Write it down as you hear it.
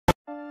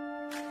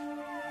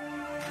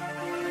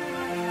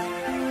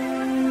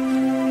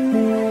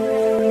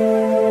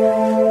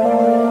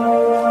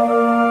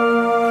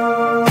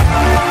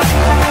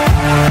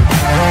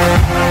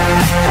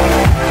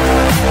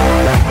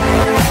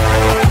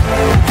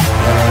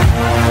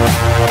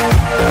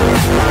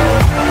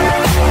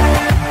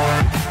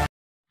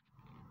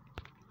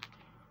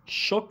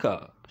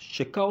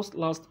Shøçkēr's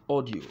last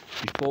audio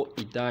before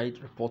he died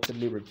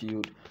reportedly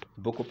revealed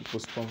Bøkøh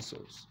people's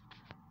sponsors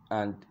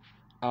and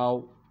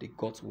how they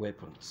got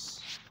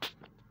weapons.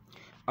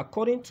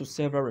 According to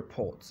several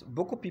reports,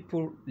 Bøkøh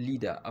people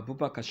leader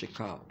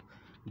Shøçkēr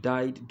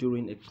died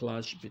during a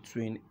clash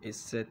between a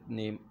set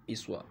named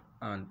Iswa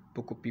and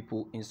Bøkøh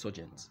people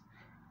insurgents.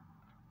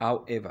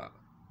 However,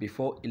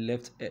 before he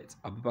left Earth,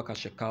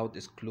 Shøçkēr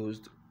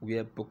disclosed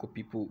where Bøkøh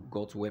people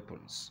got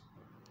weapons.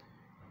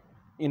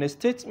 In a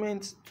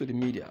statement to the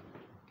media,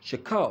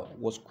 Shøçkēr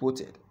was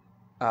quoted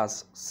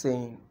as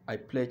saying, "I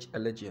pledge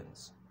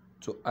allegiance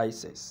to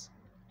ISIS,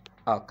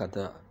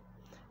 Al-Qaeda."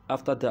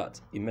 After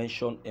that, he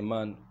mentioned a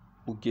man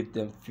who gave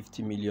them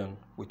 50 million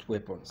with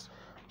weapons,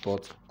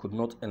 but could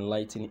not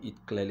enlighten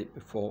it clearly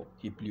before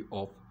he blew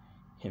off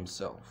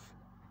himself.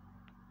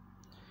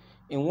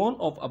 In one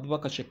of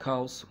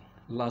Shøçkēr's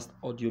last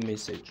audio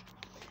message,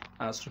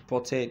 as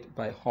reported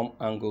by Home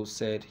Angle,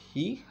 said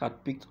he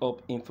had picked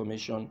up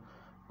information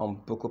on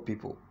Bøkøh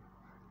people,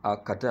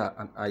 Al-Qaeda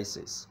and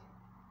ISIS.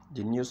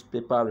 The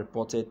newspaper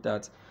reported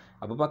that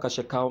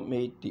Shøçkēr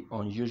made the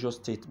unusual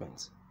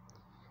statement.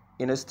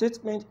 In a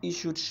statement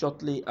issued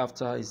shortly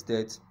after his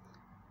death,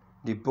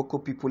 the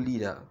Bøkøh people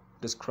leader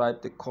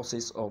described the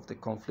causes of the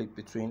conflict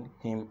between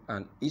him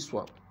and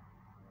Iswa.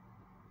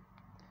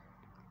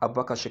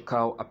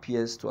 Shøçkēr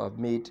appears to have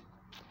made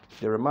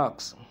the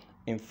remarks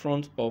in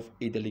front of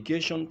a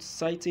delegation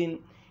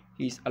citing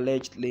his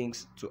alleged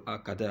links to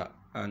Al-Qaeda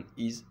and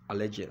his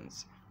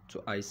allegiance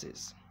to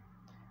ISIS.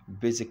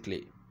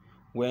 Basically,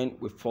 when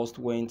we first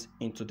went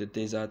into the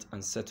desert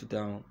and settled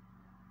down,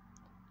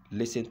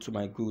 listen to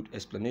my good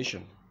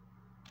explanation.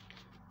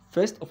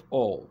 First of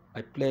all,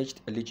 I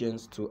pledged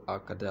allegiance to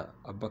Al-Qaeda,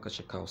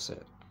 Shøçkēr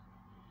said.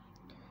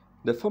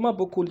 The former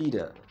Bøkøh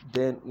leader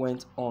then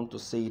went on to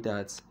say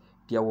that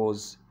there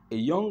was a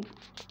young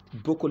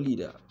Bøkøh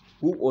leader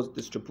who was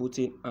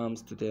distributing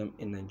arms to them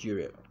in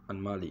Nigeria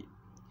and Mali.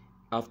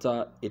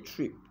 After a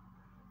trip,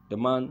 the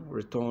man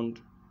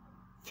returned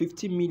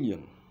 50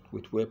 million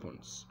with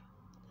weapons.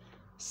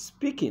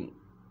 Speaking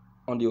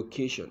on the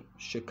occasion,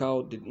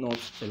 Shøçkēr did not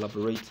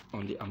elaborate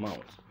on the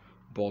amount,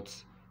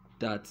 but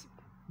that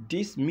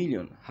this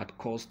million had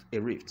caused a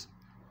rift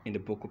in the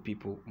Bøkøh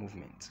people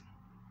movement.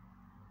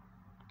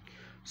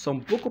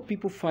 Some Bøkøh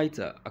people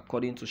fighter,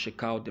 according to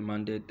Shøçkēr,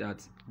 demanded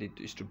that they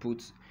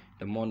distribute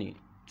the money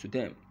to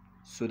them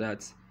so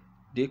that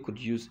they could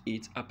use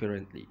it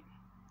apparently.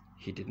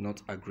 He did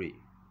not agree.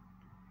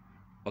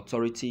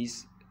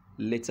 Authorities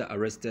later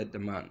arrested the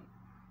man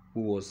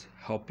who was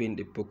helping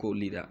the Bøkøh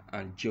leader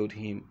and jailed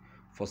him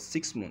for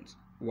 6 months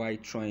while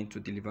trying to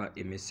deliver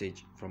a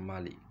message from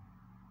Mali.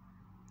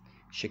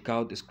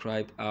 Shøçkēr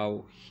described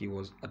how he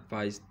was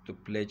advised to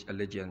pledge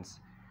allegiance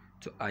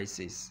to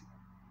ISIS,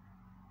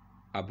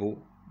 Abu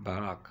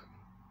Barak.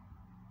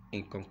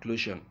 In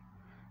conclusion,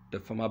 the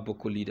former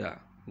Bøkøh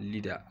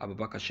leader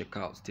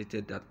Shøçkēr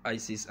stated that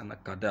ISIS and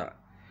Al-Qaeda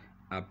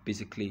are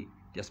basically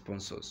their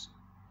sponsors,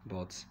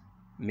 but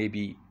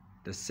maybe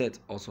the set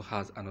also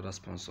has another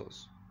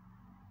sponsors.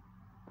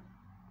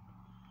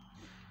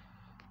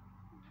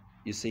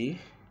 You see,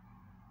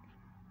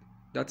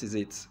 that is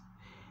it.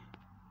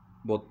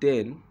 But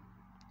then,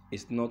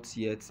 it's not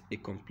yet a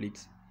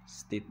complete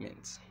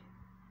statement.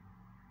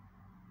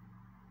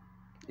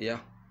 Yeah,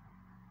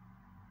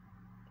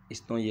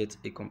 it's not yet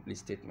a complete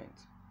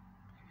statement.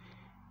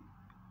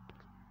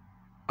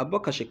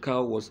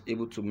 Shøçkēr was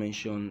able to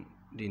mention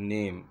the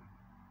name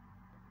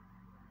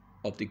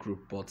of the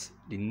group, but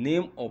the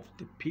name of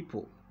the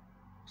people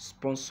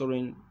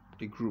sponsoring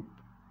the group,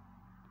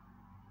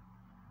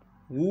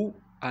 who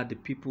are the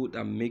people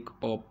that make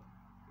up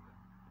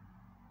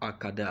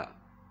Al-Qaeda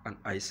and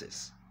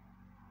ISIS.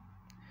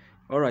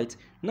 Alright,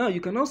 now you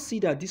can now see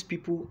that these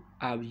people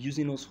are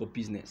using us for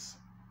business.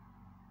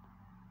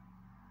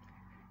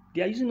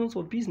 They are using us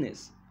for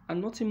business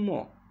and nothing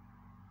more.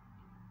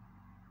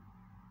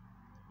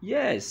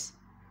 Yes,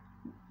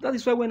 that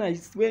is why when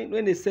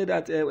they said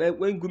that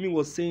when Gumi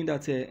was saying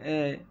that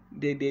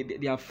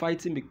they are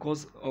fighting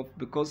because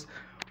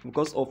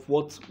of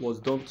what was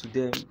done to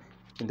them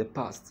in the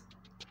past,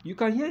 you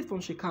can hear it from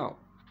Shøçkēr.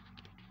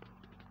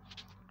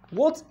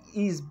 What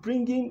is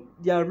bringing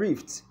their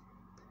rift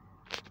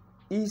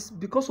is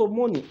because of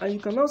money, and you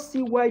can now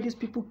see why these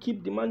people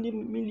keep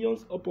demanding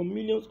millions upon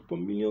millions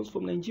upon millions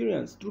from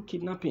Nigerians through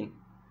kidnapping.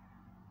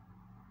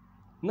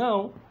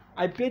 Now,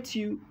 I bet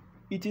you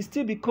it is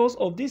still because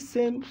of this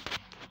same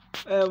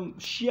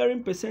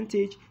sharing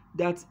percentage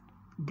that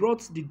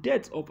brought the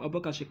death of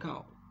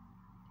Shøçkēr.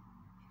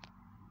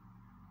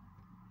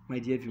 My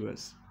dear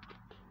viewers,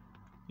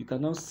 you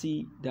can now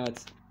see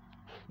that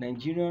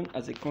Nigeria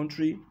as a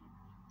country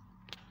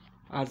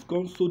has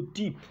gone so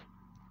deep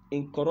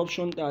in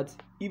corruption that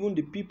even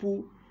the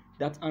people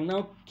that are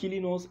now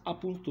killing us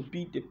happens to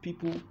be the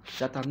people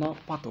that are now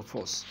part of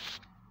us.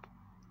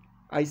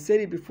 I said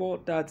it before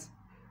that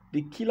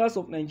the killers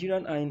of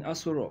Nigerians are in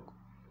Aso Rock,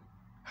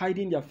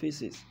 hiding their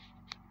faces,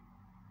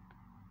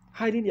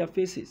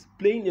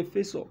 playing a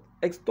face-off,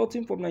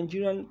 extorting from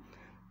Nigerians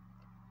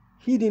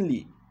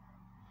hiddenly,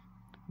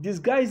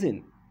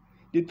 disguising.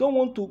 They don't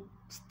want to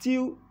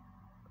steal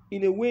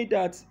in a way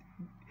that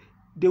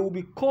they will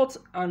be caught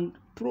and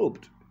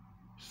probed.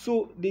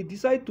 So they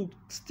decide to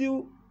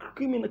steal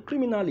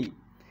criminally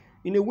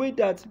in a way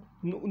that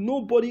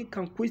nobody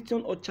can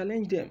question or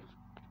challenge them.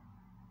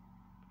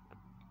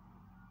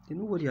 They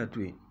know what they are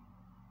doing.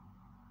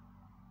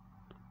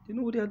 They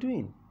know what they are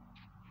doing.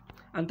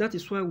 And that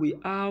is why we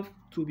have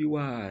to be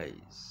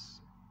wise.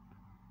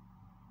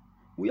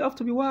 We have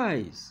to be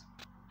wise.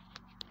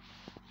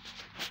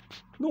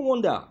 No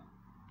wonder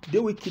they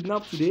will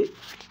kidnap today,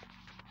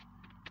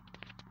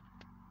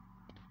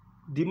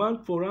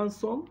 demand for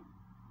ransom.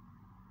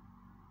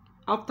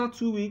 After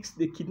 2 weeks,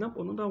 they kidnap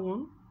another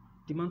one,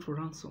 demand for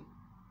ransom.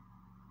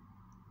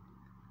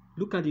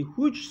 Look at the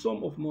huge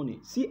sum of money.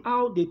 See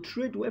how they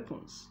trade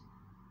weapons.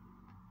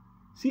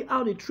 See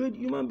how they trade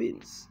human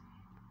beings.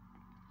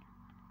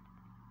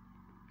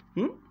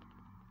 You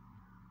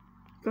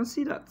can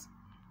see that.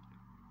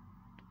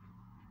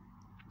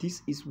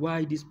 This is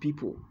why these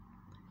people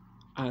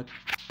are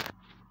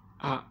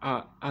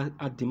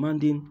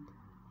demanding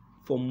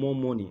for more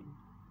money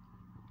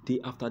day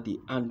after day,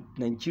 and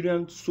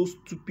Nigerians so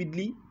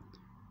stupidly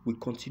will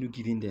continue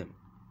giving them,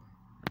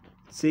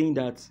 saying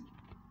that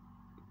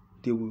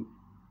they will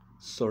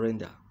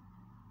surrender.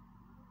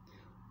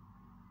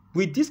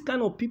 With this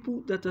kind of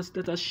people that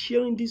are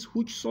sharing this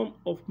huge sum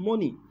of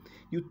money,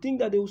 you think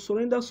that they will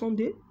surrender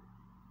someday?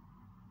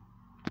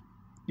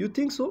 You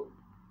think so?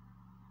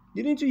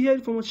 Didn't you hear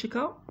it from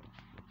Shøçkēr?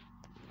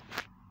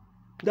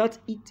 That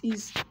it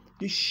is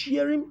the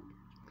sharing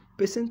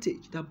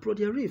percentage that brought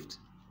their rift.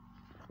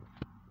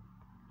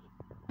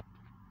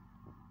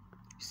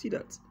 You see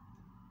that?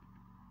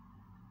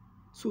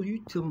 So you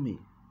tell me,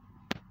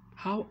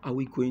 how are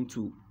we going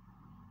to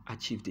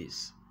achieve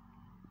this?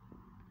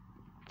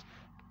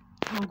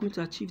 How are we going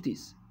to achieve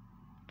this?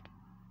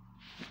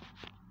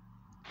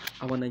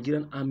 Our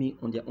Nigerian army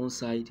on their own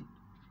side,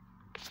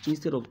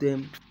 instead of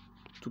them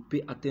to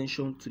pay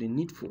attention to the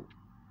needful,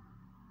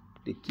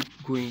 they keep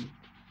going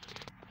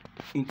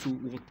into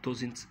what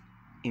doesn't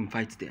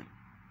invite them.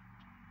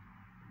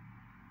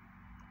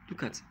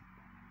 Look at it.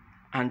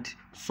 And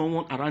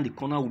someone around the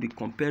corner will be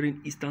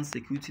comparing Eastern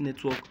Security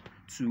Network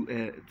to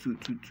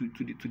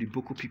the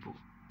Bøkøh people.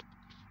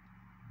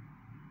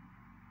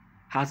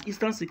 Has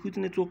Eastern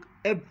Security Network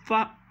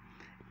ever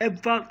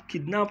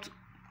kidnapped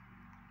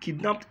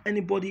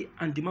anybody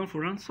and demand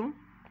for ransom?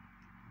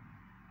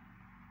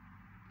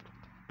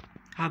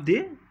 Have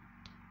they?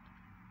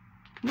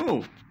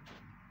 No.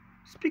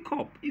 Speak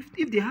up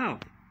if they have.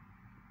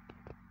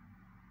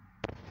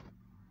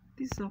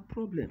 These are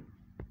problems.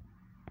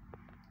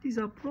 These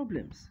are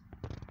problems.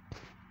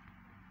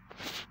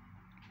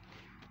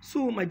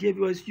 So, my dear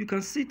viewers, you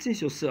can see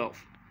things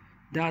yourself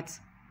that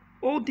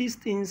all these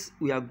things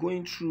we are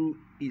going through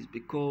is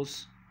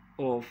because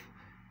of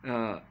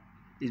the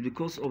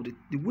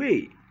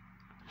way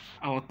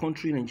our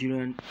country,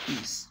 Nigerian,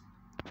 is.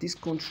 This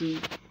country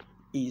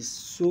is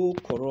so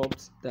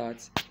corrupt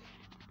that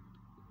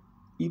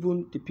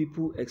even the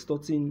people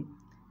extorting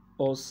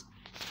us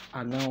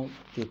are now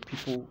the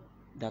people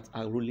that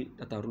are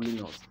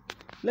ruling us.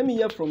 Let me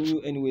hear from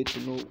you anyway to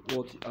know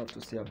what you have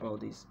to say about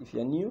this. If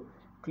you are new,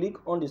 click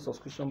on the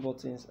subscription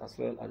buttons as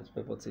well as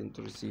the bell button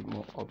to receive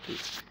more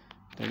updates.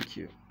 Thank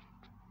you.